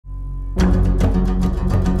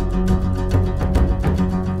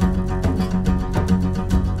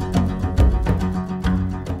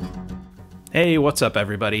Hey, what's up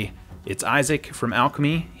everybody? It's Isaac from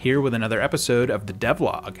Alchemy, here with another episode of the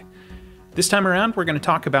Devlog. This time around, we're going to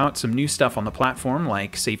talk about some new stuff on the platform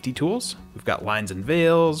like safety tools. We've got lines and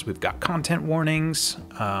veils, we've got content warnings,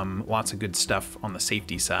 lots of good stuff on the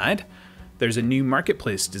safety side. There's a new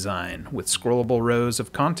marketplace design with scrollable rows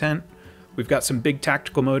of content. We've got some big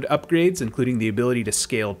tactical mode upgrades, including the ability to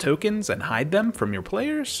scale tokens and hide them from your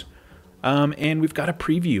players. And we've got a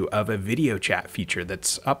preview of a video chat feature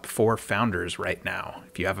that's up for founders right now.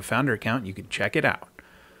 If you have a founder account, you can check it out.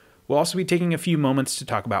 We'll also be taking a few moments to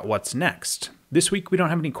talk about what's next. This week we don't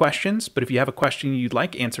have any questions, but if you have a question you'd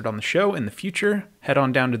like answered on the show in the future, head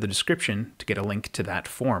on down to the description to get a link to that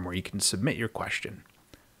form where you can submit your question.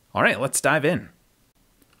 All right, let's dive in.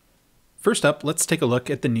 First up, let's take a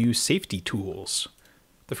look at the new safety tools.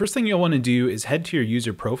 The first thing you'll want to do is head to your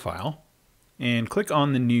user profile and click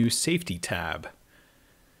on the new Safety tab.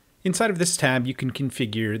 Inside of this tab, you can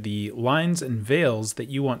configure the lines and veils that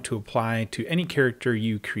you want to apply to any character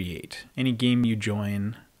you create. Any game you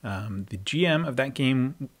join, the GM of that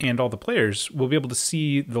game and all the players will be able to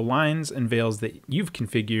see the lines and veils that you've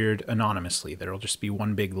configured anonymously. There'll just be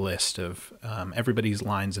one big list of everybody's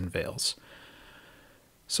lines and veils.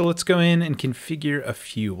 So let's go in and configure a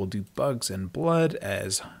few. We'll do bugs and blood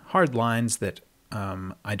as hard lines that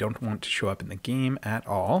I don't want to show up in the game at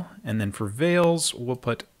all. And then for veils, we'll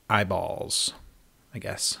put eyeballs, I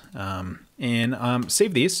guess.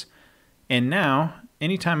 Save these. And now,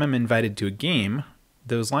 anytime I'm invited to a game,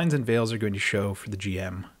 those lines and veils are going to show for the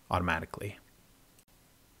GM automatically.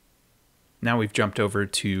 Now we've jumped over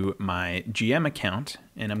to my GM account,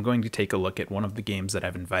 and I'm going to take a look at one of the games that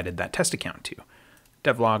I've invited that test account to.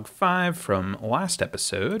 Devlog 5 from last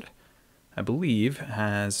episode, I believe,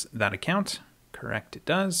 has that account. Correct, it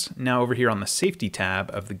does. Now over here on the safety tab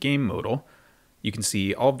of the game modal, you can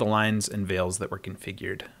see all of the lines and veils that were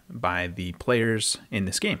configured by the players in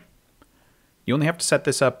this game. You only have to set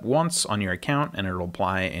this up once on your account and it'll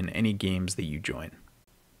apply in any games that you join.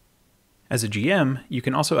 As a GM, you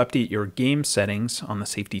can also update your game settings on the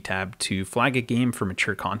safety tab to flag a game for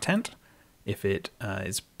mature content. If it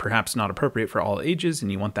is perhaps not appropriate for all ages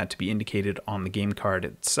and you want that to be indicated on the game card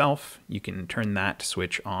itself, you can turn that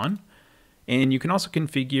switch on. And you can also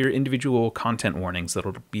configure individual content warnings that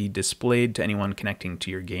will be displayed to anyone connecting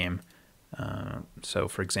to your game. So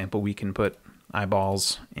for example, we can put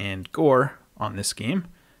eyeballs and gore on this game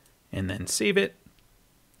and then save it.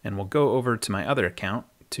 And we'll go over to my other account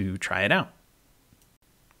to try it out.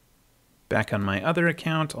 Back on my other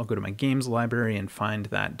account, I'll go to my games library and find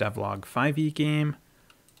that Devlog 5e game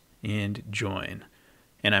and join.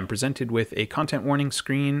 And I'm presented with a content warning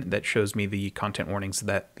screen that shows me the content warnings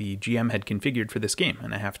that the GM had configured for this game,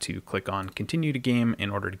 and I have to click on Continue to Game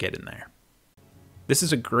in order to get in there. This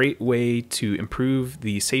is a great way to improve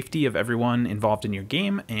the safety of everyone involved in your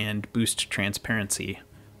game and boost transparency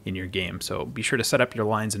in your game. So be sure to set up your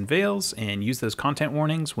lines and veils and use those content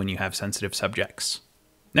warnings when you have sensitive subjects.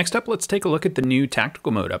 Next up, let's take a look at the new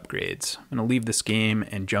tactical mode upgrades. I'm going to leave this game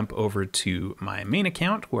and jump over to my main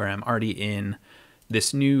account where I'm already in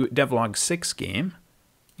this new Devlog 6 game,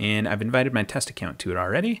 and I've invited my test account to it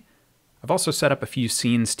already. I've also set up a few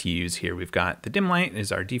scenes to use here. We've got the Dim Light is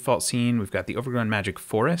our default scene, we've got the Overgrown Magic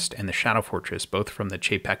Forest, and the Shadow Fortress, both from the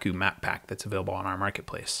Cheipaku map pack that's available on our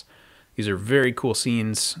marketplace. These are very cool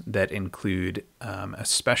scenes that include a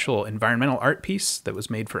special environmental art piece that was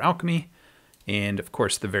made for Alchemy, and of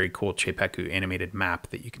course the very cool Cheipaku animated map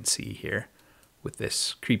that you can see here with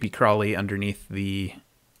this creepy crawly underneath the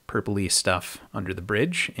purpley stuff under the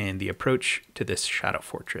bridge and the approach to this Shadow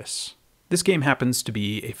Fortress. This game happens to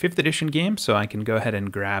be a 5th edition game, so I can go ahead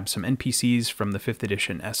and grab some NPCs from the 5th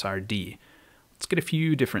edition SRD. Let's get a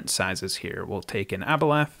few different sizes here. We'll take an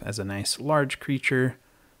Aboleth as a nice large creature.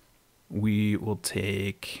 We will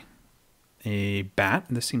take a bat.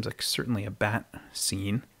 This seems like certainly a bat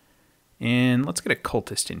scene. And let's get a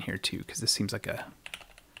cultist in here too, because this seems like a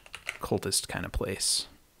cultist kind of place.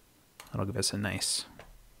 That'll give us a nice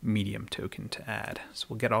medium token to add. So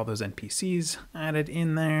we'll get all those NPCs added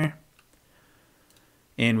in there.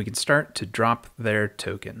 And we can start to drop their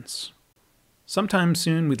tokens. Sometime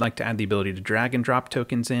soon we'd like to add the ability to drag and drop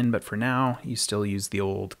tokens in, but for now you still use the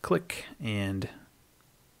old click and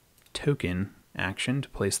token action to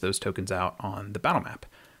place those tokens out on the battle map.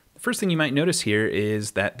 The first thing you might notice here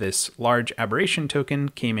is that this large aberration token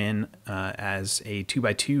came in as a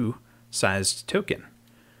 2x2 sized token.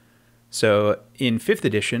 So in 5th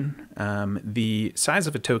edition, the size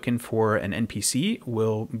of a token for an NPC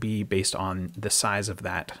will be based on the size of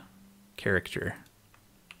that character.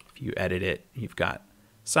 If you edit it, you've got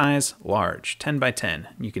Size, large, 10 by 10.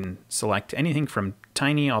 You can select anything from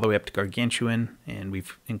tiny all the way up to gargantuan, and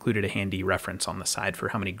we've included a handy reference on the side for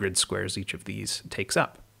how many grid squares each of these takes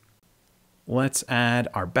up. Let's add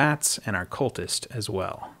our bats and our cultist as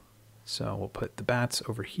well. So we'll put the bats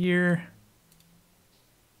over here.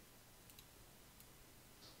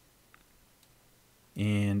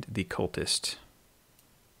 And the cultist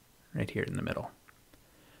right here in the middle.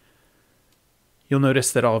 You'll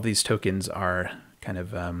notice that all of these tokens are kind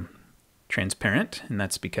of transparent, and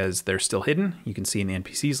that's because they're still hidden. You can see in the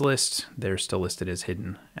NPCs list, they're still listed as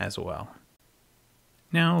hidden as well.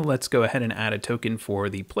 Now let's go ahead and add a token for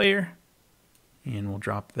the player, and we'll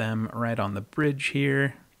drop them right on the bridge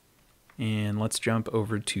here. And let's jump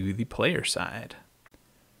over to the player side.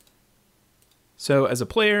 So as a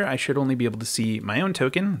player, I should only be able to see my own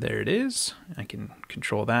token. There it is. I can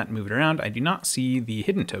control that and move it around. I do not see the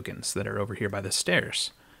hidden tokens that are over here by the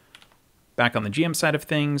stairs. Back on the GM side of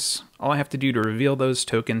things, all I have to do to reveal those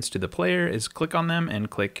tokens to the player is click on them and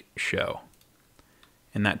click Show.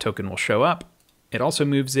 And that token will show up. It also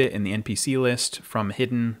moves it in the NPC list from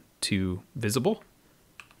hidden to visible.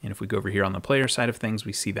 And if we go over here on the player side of things,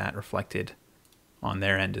 we see that reflected on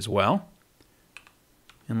their end as well.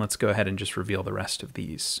 And let's go ahead and just reveal the rest of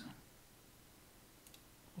these.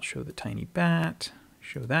 We'll show the tiny bat,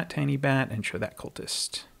 show that tiny bat, and show that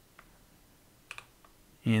cultist.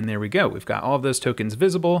 And there we go. We've got all of those tokens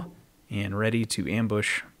visible and ready to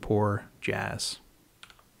ambush poor Jazz.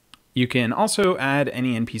 You can also add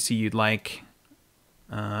any NPC you'd like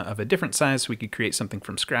of a different size. We could create something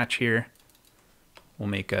from scratch here. We'll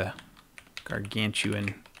make a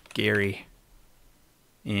gargantuan Gary,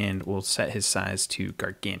 and we'll set his size to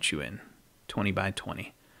gargantuan, 20 by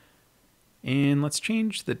 20. And let's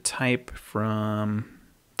change the type from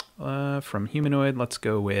humanoid. Let's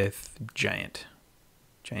go with giant.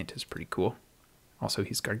 Giant is pretty cool. Also,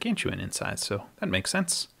 he's gargantuan in size, so that makes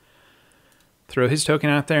sense. Throw his token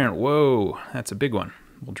out there, and whoa, that's a big one.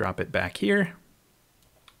 We'll drop it back here.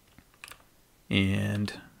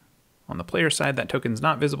 And on the player side, that token's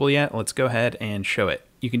not visible yet. Let's go ahead and show it.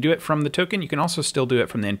 You can do it from the token. You can also still do it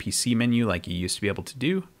from the NPC menu like you used to be able to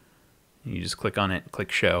do. You just click on it,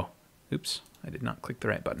 click Show. Oops, I did not click the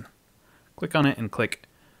right button. Click on it and click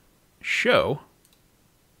Show.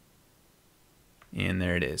 And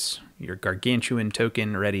there it is, your gargantuan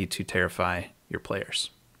token ready to terrify your players.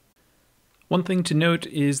 One thing to note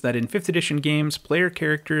is that in 5th edition games, player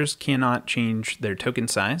characters cannot change their token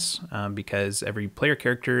size because every player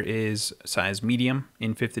character is size medium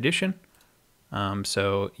in 5th edition.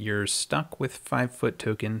 So you're stuck with 5-foot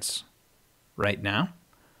tokens right now.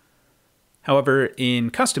 However, in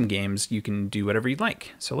custom games, you can do whatever you'd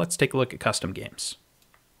like. So let's take a look at custom games.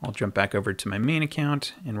 I'll jump back over to my main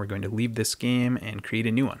account, and we're going to leave this game and create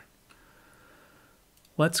a new one.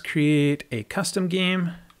 Let's create a custom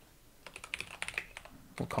game.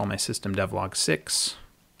 We'll call my system Devlog 6.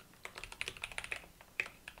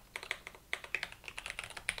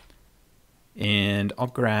 And I'll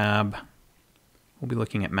grab, we'll be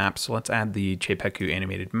looking at maps, so let's add the Chepeku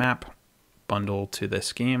animated map bundle to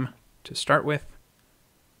this game to start with.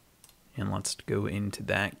 And let's go into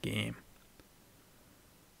that game.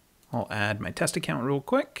 I'll add my test account real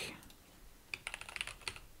quick.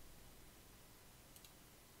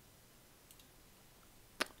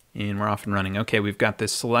 And we're off and running. Okay, we've got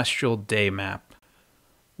this Celestial Day map.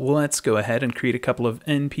 Let's go ahead and create a couple of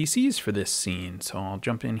NPCs for this scene. So I'll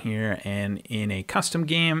jump in here, and in a custom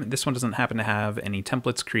game, this one doesn't happen to have any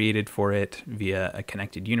templates created for it via a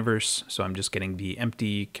connected universe. So I'm just getting the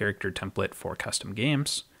empty character template for custom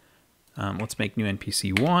games. Let's make new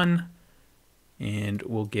NPC 1. And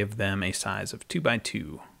we'll give them a size of 2 by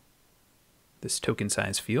 2. This token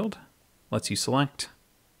size field lets you select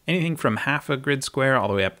anything from half a grid square all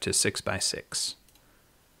the way up to 6 by 6.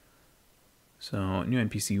 So new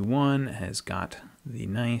NPC 1 has got the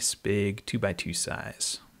nice big 2 by 2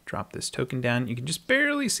 size. Drop this token down. You can just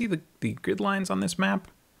barely see the grid lines on this map.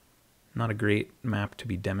 Not a great map to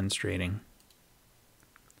be demonstrating.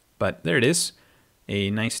 But there it is. A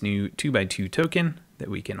nice new 2 by 2 token that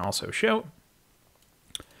we can also show.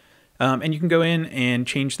 And you can go in and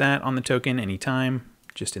change that on the token anytime.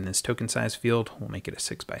 Just in this token size field, we'll make it a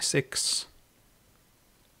 6 by 6.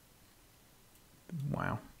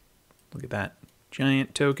 Wow, look at that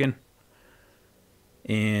giant token.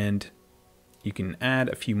 And you can add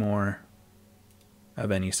a few more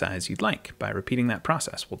of any size you'd like by repeating that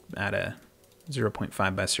process. We'll add a 0.5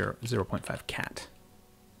 by 0.5 cat.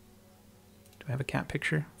 Do I have a cat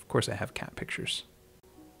picture? Of course I have cat pictures.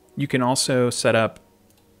 You can also set up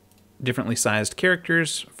differently sized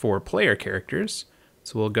characters for player characters.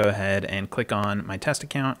 So we'll go ahead and click on my test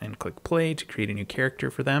account and click play to create a new character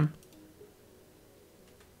for them.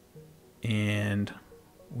 And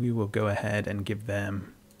we will go ahead and give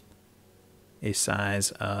them a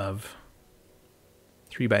size of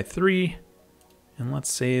 3x3. And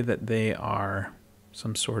let's say that they are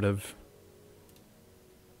some sort of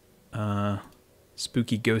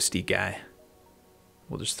spooky ghosty guy.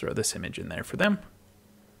 We'll just throw this image in there for them.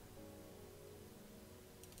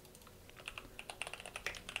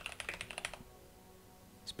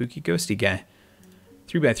 Spooky ghosty guy.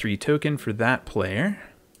 3x3 token for that player.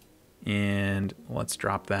 And let's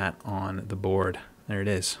drop that on the board. There it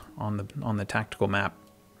is on the tactical map.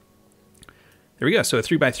 There we go. So a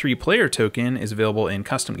 3x3 player token is available in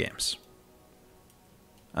custom games.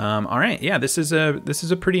 All right, yeah, this is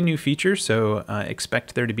a pretty new feature, so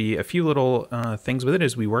expect there to be a few little things with it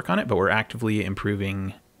as we work on it, but we're actively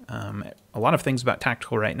improving a lot of things about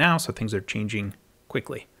tactical right now, so things are changing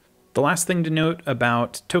quickly. The last thing to note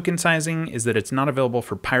about token sizing is that it's not available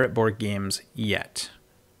for pirate board games yet.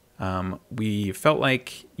 We felt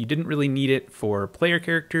like you didn't really need it for player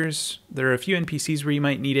characters. There are a few NPCs where you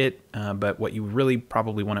might need it, but what you really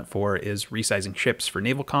probably want it for is resizing ships for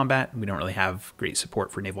naval combat. We don't really have great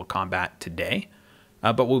support for naval combat today,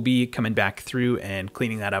 but we'll be coming back through and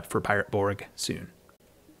cleaning that up for Pirate Borg soon.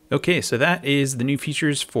 Okay, so that is the new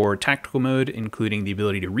features for tactical mode, including the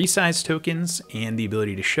ability to resize tokens and the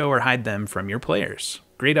ability to show or hide them from your players.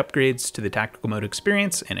 Great upgrades to the tactical mode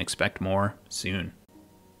experience, and expect more soon.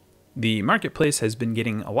 The marketplace has been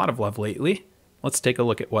getting a lot of love lately. Let's take a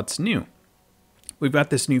look at what's new. We've got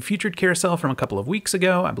this new featured carousel from a couple of weeks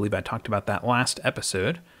ago. I believe I talked about that last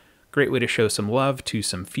episode. Great way to show some love to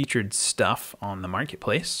some featured stuff on the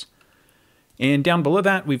marketplace. And down below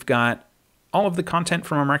that, we've got all of the content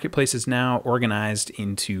from our marketplace is now organized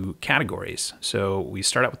into categories. So we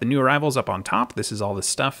start out with the new arrivals up on top. This is all the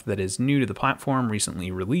stuff that is new to the platform,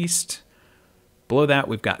 recently released. Below that,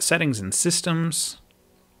 we've got settings and systems,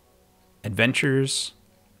 adventures,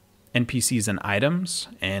 NPCs and items,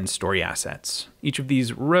 and story assets. Each of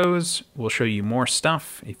these rows will show you more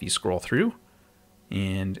stuff if you scroll through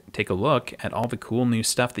and take a look at all the cool new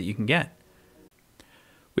stuff that you can get.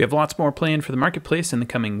 We have lots more planned for the marketplace in the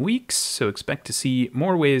coming weeks, so expect to see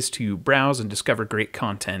more ways to browse and discover great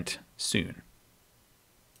content soon.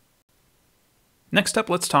 Next up,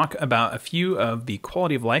 let's talk about a few of the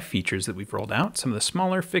quality of life features that we've rolled out, some of the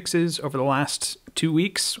smaller fixes over the last 2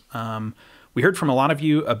 weeks. We heard from a lot of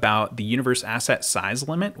you about the universe asset size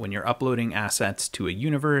limit when you're uploading assets to a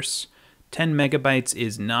universe. 10 megabytes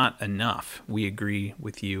is not enough. We agree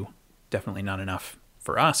with you. Definitely not enough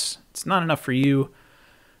for us. It's not enough for you.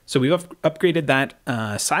 So we've upgraded that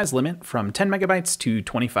size limit from 10 megabytes to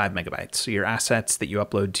 25 megabytes. So your assets that you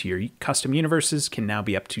upload to your custom universes can now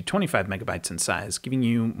be up to 25 megabytes in size, giving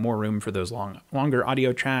you more room for those longer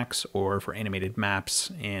audio tracks or for animated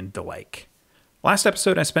maps and the like. Last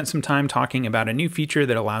episode, I spent some time talking about a new feature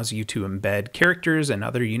that allows you to embed characters and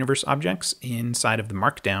other universe objects inside of the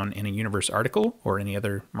markdown in a universe article or any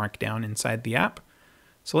other markdown inside the app.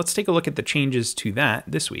 So let's take a look at the changes to that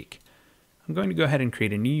this week. I'm going to go ahead and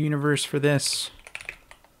create a new universe for this.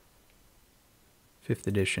 5th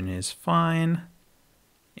edition is fine.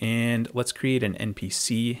 And let's create an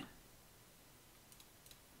NPC.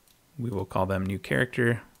 We will call them new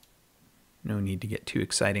character. No need to get too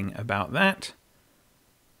exciting about that.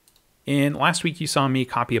 And last week you saw me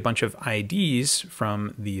copy a bunch of IDs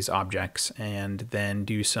from these objects and then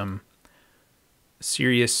do some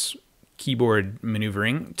serious keyboard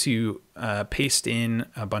maneuvering to paste in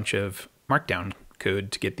a bunch of markdown code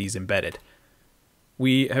to get these embedded.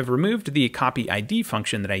 We have removed the copy ID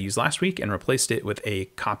function that I used last week and replaced it with a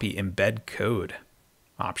copy embed code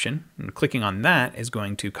option. And clicking on that is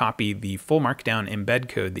going to copy the full markdown embed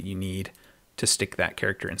code that you need to stick that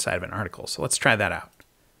character inside of an article. So let's try that out.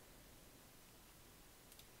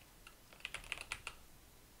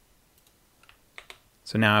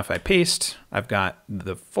 So now if I paste, I've got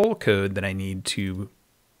the full code that I need to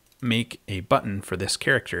make a button for this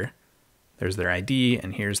character. There's their ID,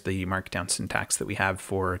 and here's the markdown syntax that we have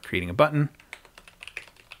for creating a button.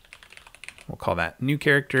 We'll call that new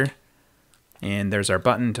character. And there's our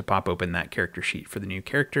button to pop open that character sheet for the new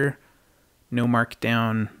character. No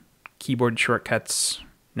markdown keyboard shortcuts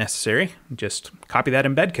necessary. Just copy that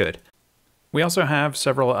embed code. We also have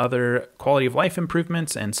several other quality of life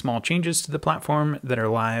improvements and small changes to the platform that are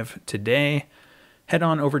live today. Head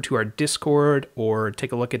on over to our Discord or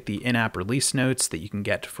take a look at the in-app release notes that you can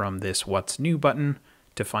get from this What's New button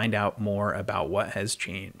to find out more about what has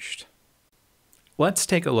changed. let's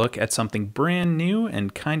take a look at something brand new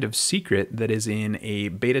and kind of secret that is in a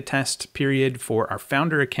beta test period for our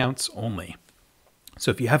founder accounts only.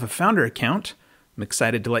 So if you have a founder account, I'm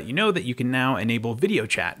excited to let you know that you can now enable video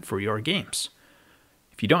chat for your games.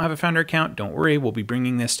 If you don't have a founder account, don't worry, we'll be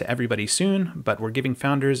bringing this to everybody soon, but we're giving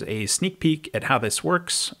founders a sneak peek at how this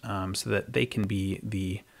works so that they can be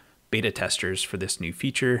the beta testers for this new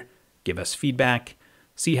feature, give us feedback,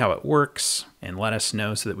 see how it works, and let us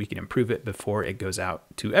know so that we can improve it before it goes out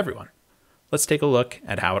to everyone. Let's take a look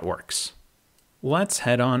at how it works. Let's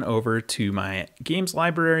head on over to my games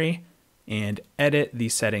library and edit the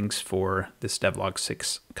settings for this Devlog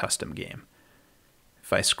 6 custom game.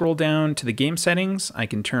 If I scroll down to the game settings, I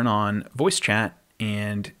can turn on voice chat,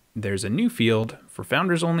 and there's a new field for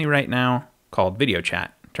founders only right now called video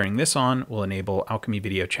chat. Turning this on will enable Alchemy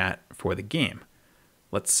video chat for the game.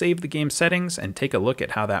 Let's save the game settings and take a look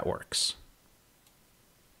at how that works.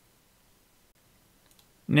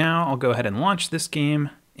 Now I'll go ahead and launch this game,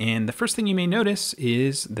 and the first thing you may notice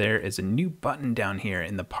is there is a new button down here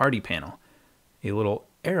in the party panel, a little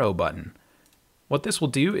arrow button. What this will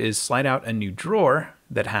do is slide out a new drawer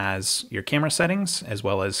that has your camera settings as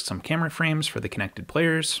well as some camera frames for the connected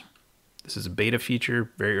players. This is a beta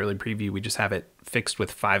feature, very early preview. We just have it fixed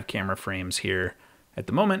with 5 camera frames here at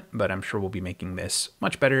the moment, but I'm sure we'll be making this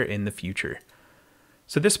much better in the future.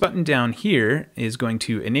 So this button down here is going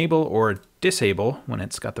to enable or disable, when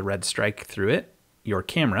it's got the red strike through it, your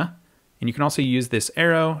camera. And you can also use this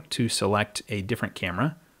arrow to select a different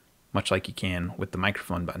camera, much like you can with the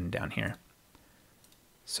microphone button down here.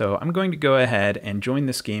 So I'm going to go ahead and join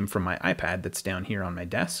this game from my iPad that's down here on my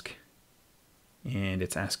desk. And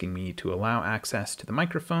it's asking me to allow access to the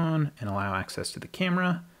microphone and allow access to the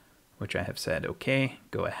camera, which I have said, okay,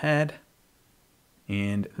 go ahead.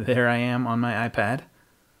 And there I am on my iPad.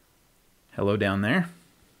 Hello down there.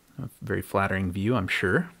 A very flattering view, I'm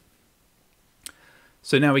sure.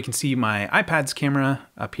 So now we can see my iPad's camera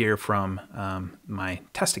up here from my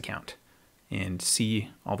test account and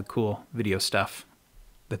see all the cool video stuff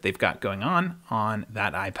that they've got going on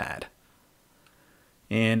that iPad.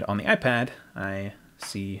 And on the iPad, I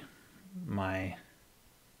see my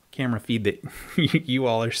camera feed that you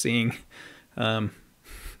all are seeing.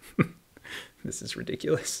 This is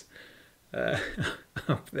ridiculous.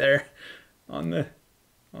 Up there on the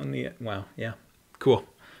wow, yeah, cool.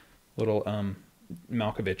 Little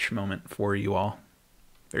Malkovich moment for you all.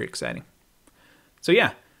 Very exciting. So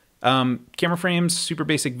yeah, camera frames, super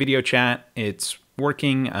basic video chat. It's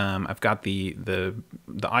working. I've got the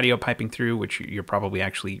audio piping through, which you're probably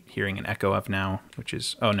actually hearing an echo of now, which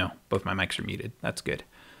is, oh no, both my mics are muted. That's good.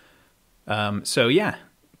 So yeah,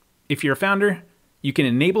 if you're a founder, you can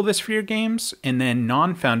enable this for your games, and then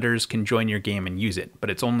non-founders can join your game and use it,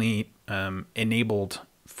 but it's only enabled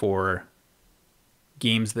for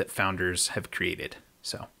games that founders have created.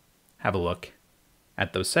 So have a look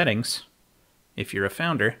at those settings if you're a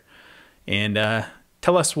founder, and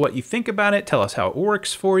tell us what you think about it. Tell us how it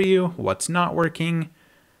works for you, what's not working.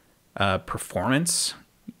 Performance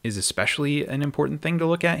is especially an important thing to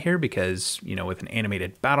look at here because, you know, with an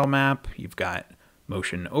animated battle map, you've got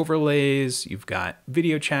motion overlays, you've got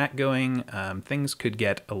video chat going, things could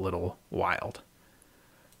get a little wild.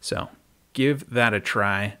 So give that a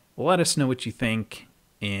try. Let us know what you think,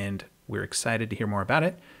 and we're excited to hear more about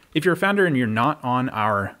it. If you're a founder and you're not on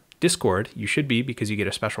our Discord, you should be, because you get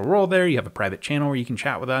a special role there. You have a private channel where you can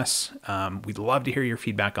chat with us. We'd love to hear your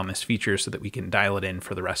feedback on this feature so that we can dial it in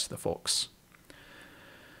for the rest of the folks.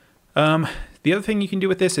 The other thing you can do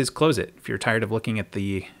with this is close it. If you're tired of looking at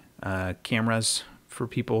the cameras for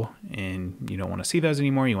people and you don't want to see those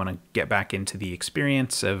anymore, you want to get back into the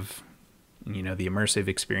experience of, you know, the immersive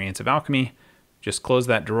experience of Alchemy, just close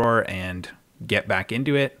that drawer and get back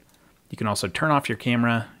into it. You can also turn off your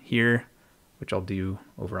camera here, which I'll do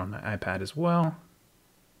over on my iPad as well.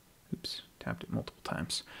 Oops, tapped it multiple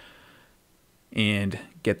times. And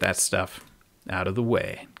get that stuff out of the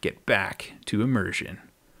way. Get back to immersion.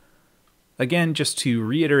 Again, just to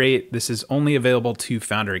reiterate, this is only available to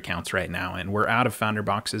founder accounts right now, and we're out of founder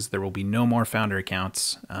boxes. There will be no more founder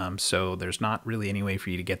accounts, so there's not really any way for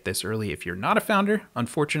you to get this early if you're not a founder,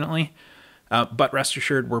 unfortunately. But rest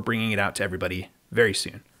assured, we're bringing it out to everybody very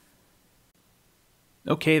soon.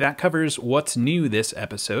 Okay, that covers what's new this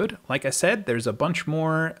episode. Like I said, there's a bunch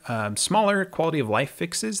more smaller quality of life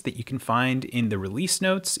fixes that you can find in the release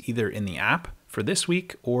notes, either in the app for this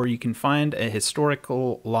week, or you can find a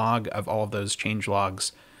historical log of all of those change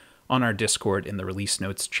logs on our Discord in the release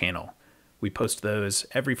notes channel. We post those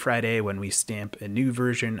every Friday when we stamp a new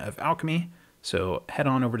version of Alchemy, so head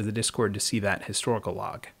on over to the Discord to see that historical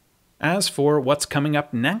log. As for what's coming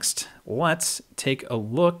up next, let's take a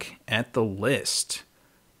look at the list.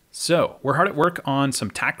 So we're hard at work on some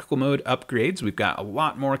tactical mode upgrades. We've got a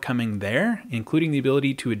lot more coming there, including the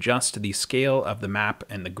ability to adjust the scale of the map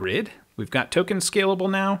and the grid. We've got tokens scalable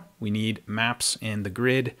now. We need maps and the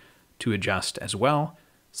grid to adjust as well,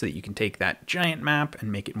 so that you can take that giant map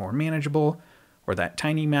and make it more manageable, or that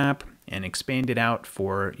tiny map and expand it out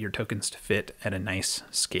for your tokens to fit at a nice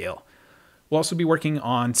scale. We'll also be working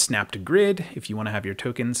on snap to grid if you want to have your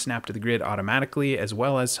tokens snap to the grid automatically, as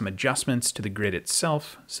well as some adjustments to the grid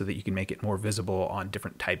itself so that you can make it more visible on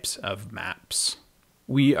different types of maps.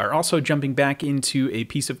 We are also jumping back into a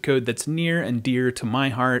piece of code that's near and dear to my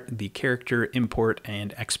heart, the character import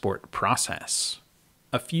and export process.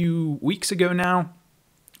 A few weeks ago now,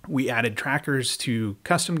 we added trackers to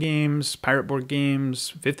custom games, pirate board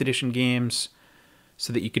games, 5th edition games,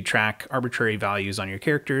 so that you could track arbitrary values on your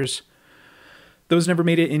characters. Those never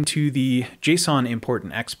made it into the JSON import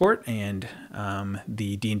and export and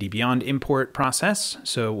the D&D Beyond import process.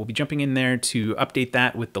 So we'll be jumping in there to update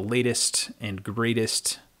that with the latest and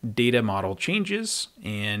greatest data model changes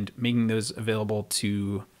and making those available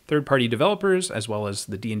to third-party developers as well as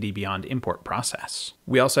the D&D Beyond import process.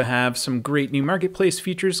 We also have some great new marketplace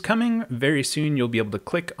features coming. Very soon you'll be able to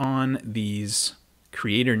click on these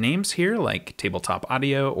creator names here like Tabletop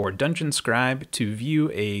Audio or Dungeon Scribe to view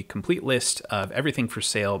a complete list of everything for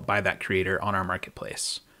sale by that creator on our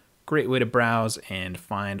marketplace. Great way to browse and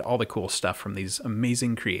find all the cool stuff from these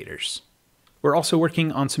amazing creators. We're also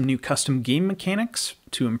working on some new custom game mechanics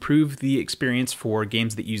to improve the experience for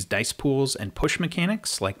games that use dice pools and push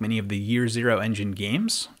mechanics like many of the Year Zero engine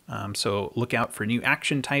games. So look out for new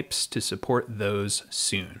action types to support those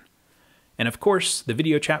soon. And of course, the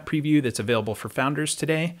video chat preview that's available for founders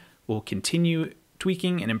today will continue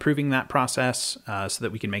tweaking and improving that process so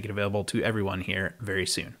that we can make it available to everyone here very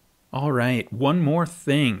soon. All right, one more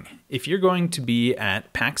thing. If you're going to be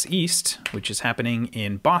at PAX East, which is happening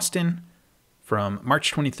in Boston from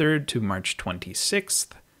March 23rd to March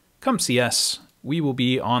 26th, come see us. We will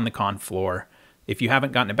be on the con floor. If you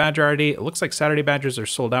haven't gotten a badge already, it looks like Saturday badges are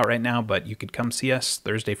sold out right now, but you could come see us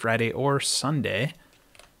Thursday, Friday, or Sunday.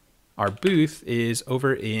 Our booth is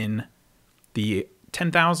over in the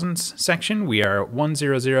 10,000s section. We are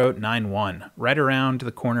 10091, right around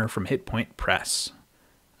the corner from Hit Point Press.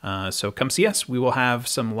 So come see us. We will have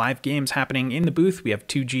some live games happening in the booth. We have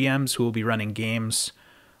 2 GMs who will be running games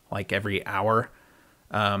like every hour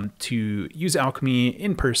to use Alchemy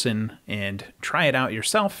in person and try it out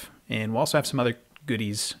yourself. And we'll also have some other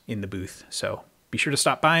goodies in the booth. So be sure to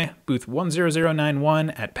stop by booth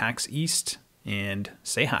 10091 at PAX East and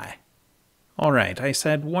say hi. All right, I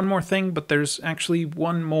said one more thing, but there's actually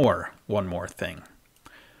one more thing.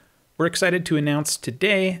 We're excited to announce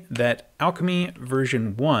today that Alchemy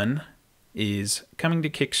version 1 is coming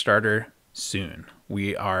to Kickstarter soon.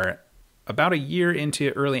 We are about a year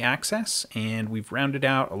into early access, and we've rounded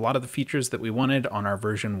out a lot of the features that we wanted on our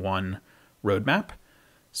version 1 roadmap.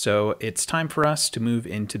 So it's time for us to move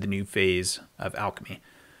into the new phase of Alchemy.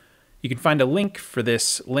 You can find a link for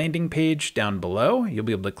this landing page down below. You'll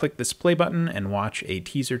be able to click this play button and watch a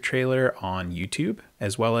teaser trailer on YouTube,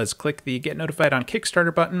 as well as click the Get Notified on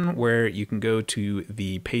Kickstarter button, where you can go to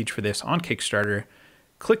the page for this on Kickstarter.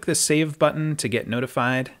 Click the Save button to get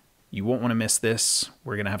notified. You won't want to miss this.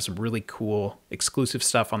 We're going to have some really cool exclusive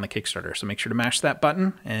stuff on the Kickstarter, so make sure to mash that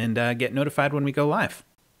button and get notified when we go live.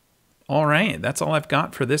 All right, that's all I've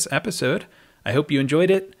got for this episode. I hope you enjoyed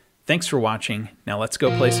it. Thanks for watching. Now let's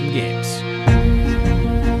go play some games.